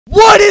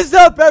What is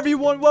up,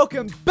 everyone?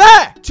 Welcome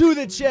back to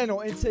the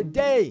channel, and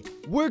today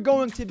we're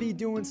going to be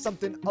doing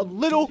something a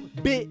little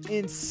bit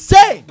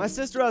insane. My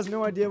sister has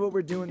no idea what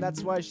we're doing.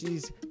 That's why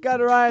she's got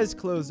her eyes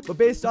closed. But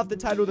based off the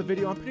title of the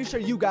video, I'm pretty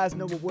sure you guys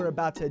know what we're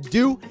about to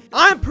do.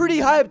 I'm pretty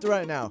hyped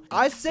right now.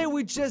 I say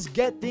we just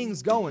get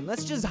things going.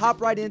 Let's just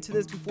hop right into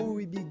this. Before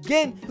we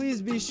begin,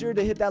 please be sure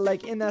to hit that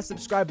like and that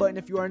subscribe button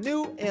if you are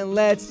new, and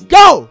let's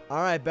go.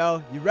 All right,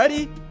 Belle, you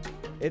ready?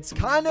 It's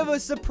kind of a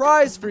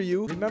surprise for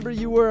you. Remember,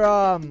 you were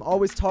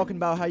always talking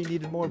about how you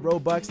needed more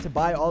Robux to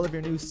buy all of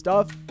your new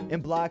stuff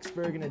in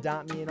Bloxburg and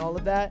Adopt Me and all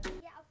of that?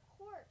 Yeah, of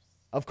course.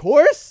 Of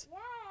course? Yeah.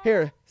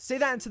 Here, say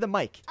that into the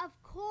mic. Of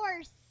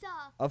course.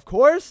 Of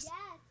course?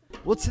 Yes.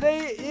 Well,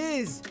 today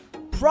is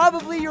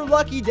probably your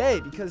lucky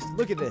day because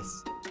look at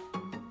this.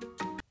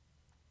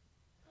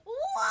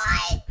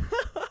 What?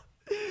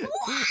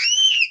 What?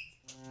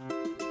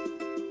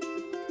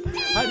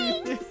 How do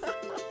you feel?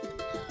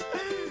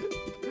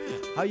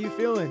 How you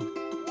feeling?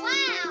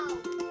 Wow.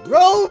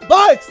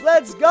 Robux,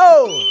 let's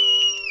go.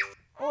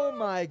 Oh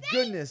my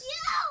goodness.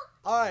 You.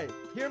 All right,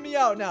 hear me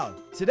out now.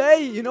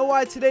 Today, you know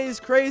why today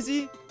is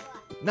crazy?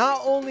 Not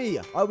only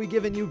are we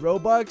giving you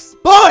Robux,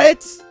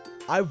 but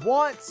I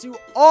want to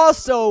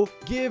also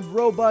give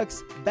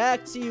Robux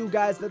back to you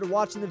guys that are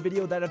watching the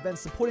video that have been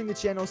supporting the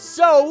channel.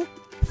 So,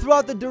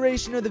 throughout the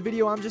duration of the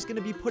video, I'm just going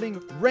to be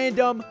putting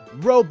random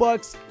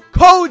Robux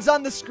codes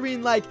on the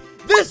screen like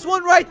this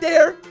one right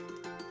there.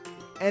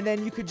 And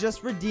then you could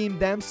just redeem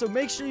them. So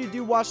make sure you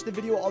do watch the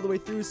video all the way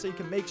through so you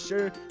can make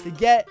sure to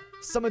get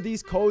some of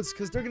these codes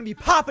because they're going to be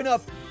popping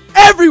up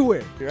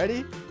everywhere. You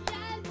ready?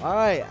 Yes. All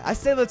right. I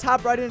say let's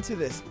hop right into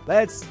this.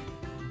 Let's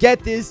get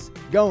this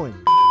going.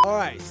 All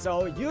right.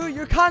 So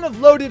you're kind of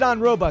loaded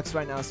on Robux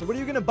right now. So what are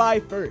you going to buy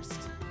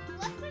first?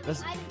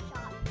 Let's put the item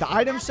shop. The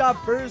item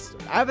shop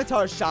first?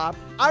 Avatar shop.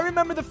 I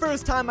remember the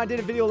first time I did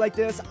a video like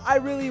this, I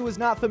really was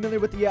not familiar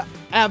with the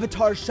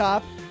avatar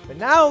shop. But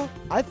now,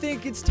 I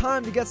think it's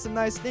time to get some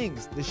nice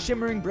things. The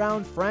shimmering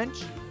brown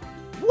French.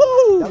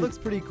 Woo! That looks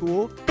pretty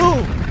cool.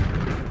 Boom!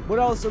 What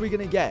else are we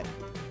gonna get?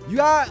 You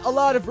got a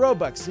lot of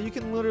Robux, so you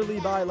can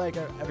literally buy, like,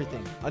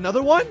 everything.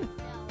 Another one? No.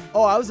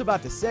 Oh, I was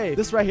about to say.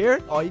 This right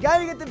here? Oh, you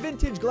gotta get the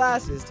vintage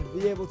glasses to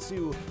be able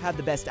to have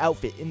the best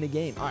outfit in the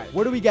game. All right,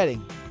 what are we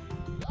getting?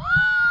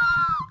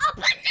 A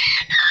banana!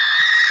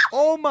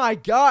 Oh, my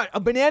God. A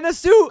banana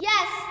suit?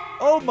 Yes.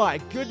 Oh my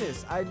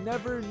goodness, I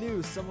never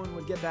knew someone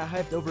would get that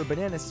hyped over a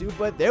banana suit,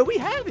 but there we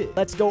have it.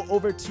 Let's go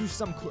over to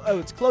some,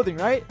 it's clothing,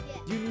 right?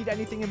 Yeah. Do you need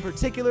anything in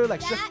particular?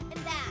 Like That and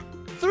that.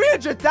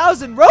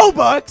 300,000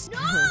 Robux?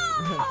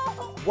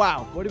 No!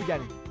 Wow, what are we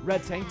getting?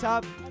 Red tank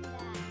top? And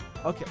that.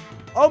 Okay.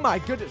 Oh my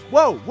goodness.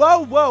 Whoa,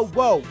 whoa, whoa,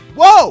 whoa,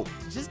 whoa.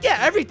 Just get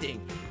everything.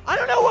 I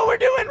don't know what we're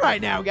doing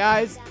right now,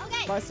 guys.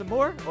 Okay. Buy some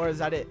more, or is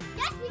that it?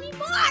 Yes, we need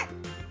more.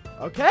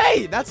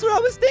 Okay, that's what I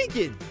was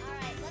thinking. All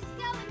right, let's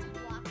go into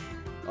block.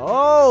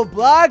 Oh,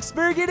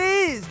 Bloxburg it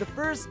is! The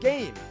first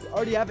game. You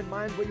already have in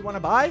mind what you want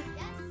to buy?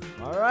 Yes.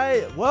 All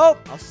right. Well,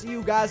 I'll see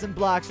you guys in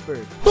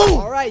Bloxburg. Boom!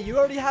 All right. You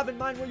already have in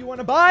mind what you want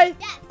to buy?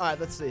 Yes. All right.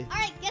 Let's see. All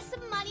right, get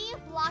some money.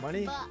 Blocks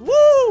Money? bucks.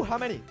 Woo! How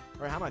many?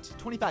 Or how much?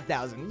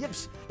 25,000.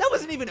 Yips. That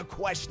wasn't even a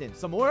question.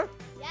 Some more?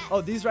 Yes.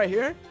 Oh, these right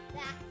here?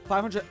 That.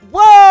 500.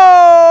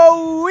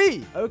 Whoa!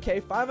 -wee!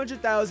 Okay,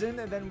 500,000.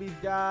 And then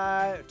we've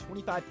got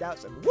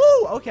 25,000.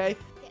 Woo! Okay.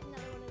 Get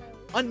another one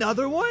of those.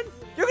 Another one?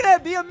 You're going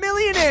to be a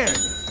millionaire.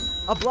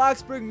 A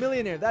Bloxburg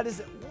millionaire. That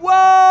is...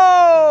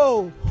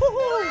 Whoa!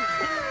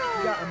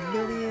 You got $1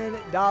 million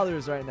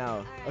right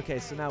now. Okay,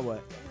 so now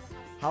what?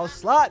 House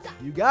slot.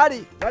 You got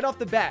it. Right off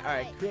the bat. All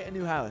right, create a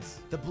new house.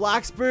 The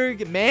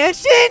Bloxburg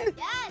mansion?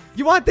 Yes.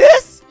 You want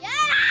this? Yes.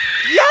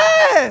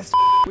 Yes!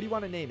 What do you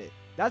want to name it?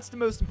 That's the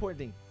most important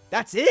thing.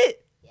 That's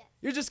it? Yes.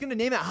 You're just going to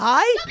name it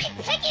High? Don't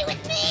be picky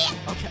with me.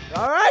 Okay.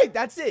 All right,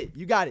 that's it.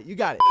 You got it. You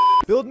got it.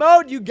 Build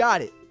mode, you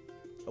got it.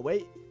 Oh,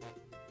 wait.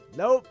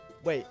 Nope.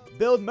 Wait.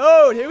 Build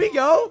mode. Here we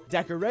go.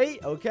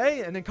 Decorate.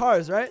 Okay. And then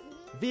cars, right?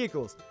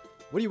 Vehicles.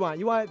 What do you want?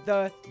 You want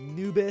the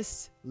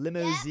Nubis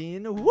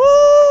limousine? Woo!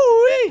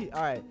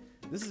 All right.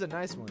 This is a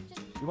nice one.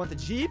 You want the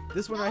Jeep?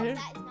 This one right here?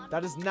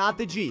 That is not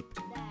the Jeep.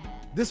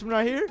 This one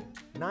right here?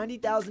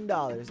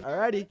 $90,000.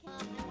 Alrighty.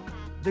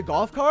 The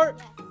golf cart?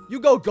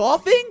 You go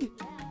golfing?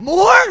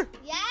 More?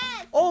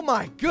 Yes. Oh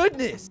my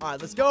goodness. All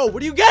right, let's go.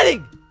 What are you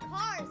getting?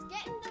 Cars.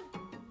 Get in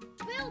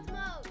the build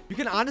mode. You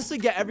can honestly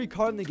get every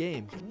car in the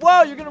game.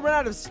 Whoa, you're going to run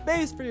out of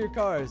space for your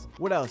cars.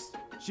 What else?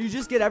 Should you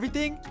just get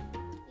everything?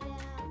 Yeah.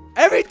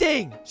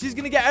 Everything. She's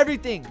going to get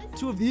everything.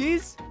 2 of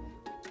these?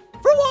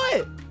 For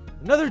what?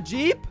 Another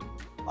Jeep?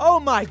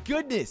 Oh my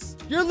goodness.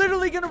 You're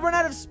literally going to run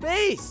out of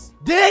space.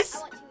 This? I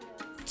want 2 of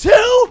those. 2?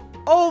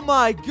 Oh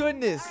my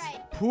goodness. All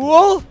right.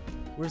 Pool?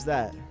 Where's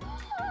that?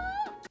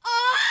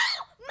 Oh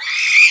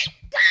my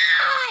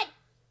God!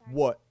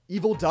 What?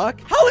 Evil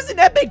duck? How is an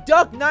epic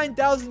duck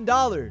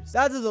 $9,000?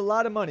 That is a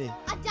lot of money.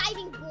 A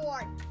diving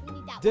board. We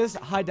need that. This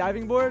high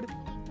diving board? We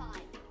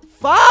need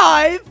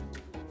 5?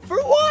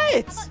 For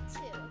what? How about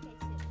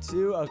 2? Okay, 2.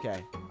 2? Okay.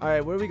 All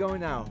right, where are we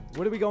going now?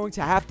 What are we going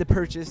to have to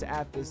purchase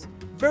at this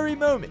very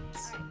moment?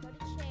 All right, go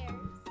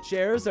to chairs.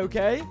 chairs,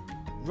 okay.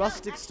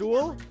 Rustic actually,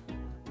 stool.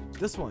 that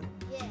This one.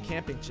 Yeah.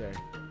 Camping chair.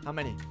 How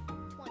many?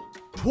 20.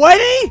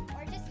 20?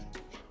 Or just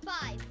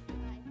 5.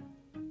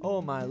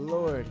 Oh my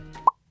lord.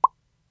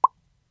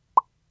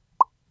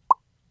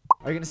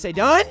 Are you gonna say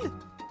done?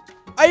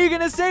 Are you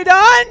gonna say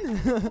done?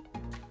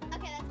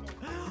 Okay, that's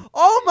good.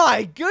 Oh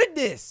my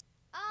goodness.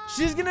 Um,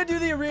 She's gonna do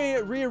the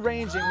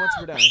rearranging once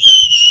we're done.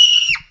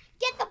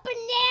 Get the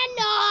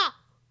banana!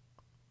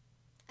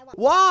 I want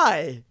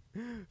Why?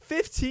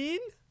 15?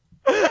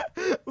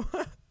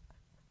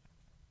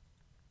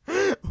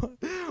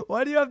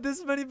 Why do you have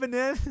this many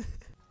bananas?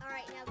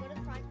 Alright, now go to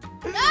the front.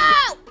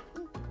 No!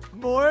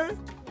 More?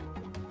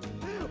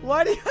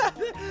 Why do you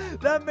have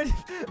that many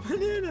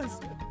bananas?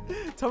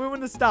 Tell me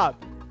when to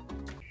stop.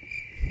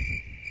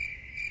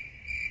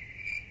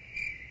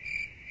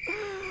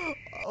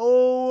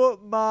 Oh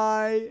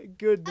my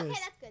goodness. Okay,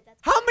 that's good. That's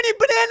How many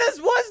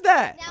bananas was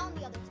that? good. Now on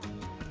the other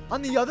side.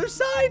 On the other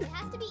side? It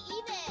has to be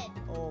even.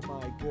 Oh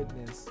my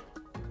goodness.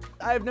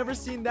 I've never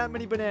seen that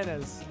many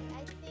bananas.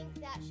 I think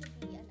that should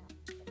be enough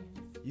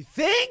bananas. You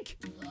think?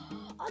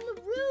 On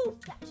the roof.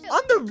 That should.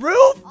 On the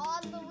roof?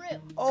 On the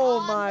roof. Oh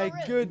On my the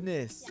roof.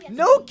 goodness. Yeah.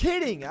 No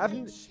kidding.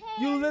 Chair.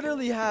 You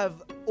literally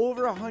have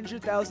over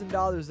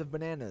 $100,000 of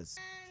bananas.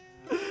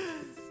 Stop.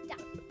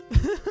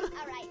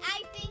 Alright,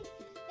 I think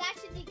that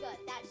should be good.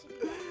 That should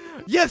be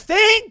good. You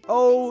think?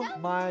 Oh so?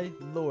 my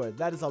lord.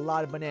 That is a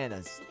lot of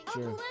bananas. Oh,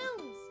 Sure.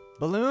 balloons.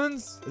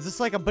 Balloons? Is this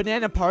like a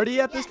banana party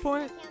at this Yes,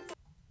 point? I can't-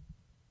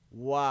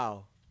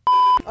 Wow.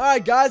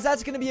 Alright guys,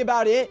 that's gonna be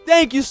about it.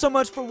 Thank you so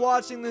much for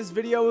watching this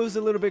video. It was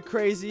a little bit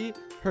crazy.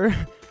 Her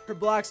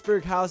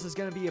Blacksburg house is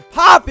gonna be a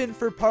poppin'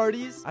 for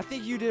parties. I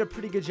think you did a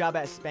pretty good job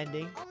at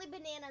spending. Only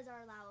bananas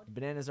are allowed.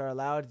 Bananas are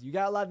allowed. You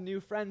got a lot of new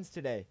friends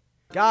today.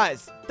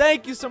 Guys,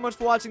 thank you so much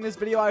for watching this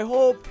video. I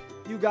hope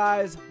you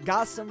guys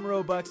got some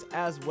Robux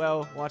as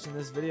well watching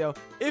this video.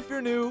 If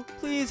you're new,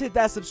 please hit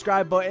that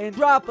subscribe button,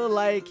 drop a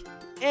like,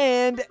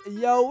 and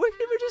yo, we're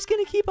just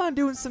gonna keep on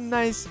doing some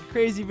nice,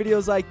 crazy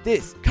videos like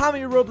this.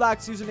 Comment your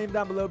Roblox username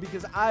down below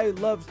because I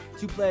love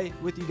to play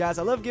with you guys.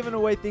 I love giving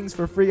away things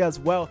for free as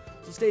well.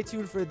 So stay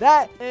tuned for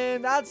that.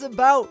 And that's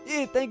about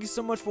it. Thank you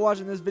so much for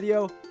watching this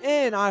video.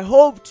 And I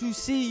hope to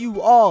see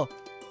you all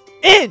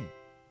in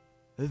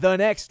the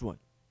next one.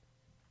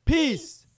 Peace.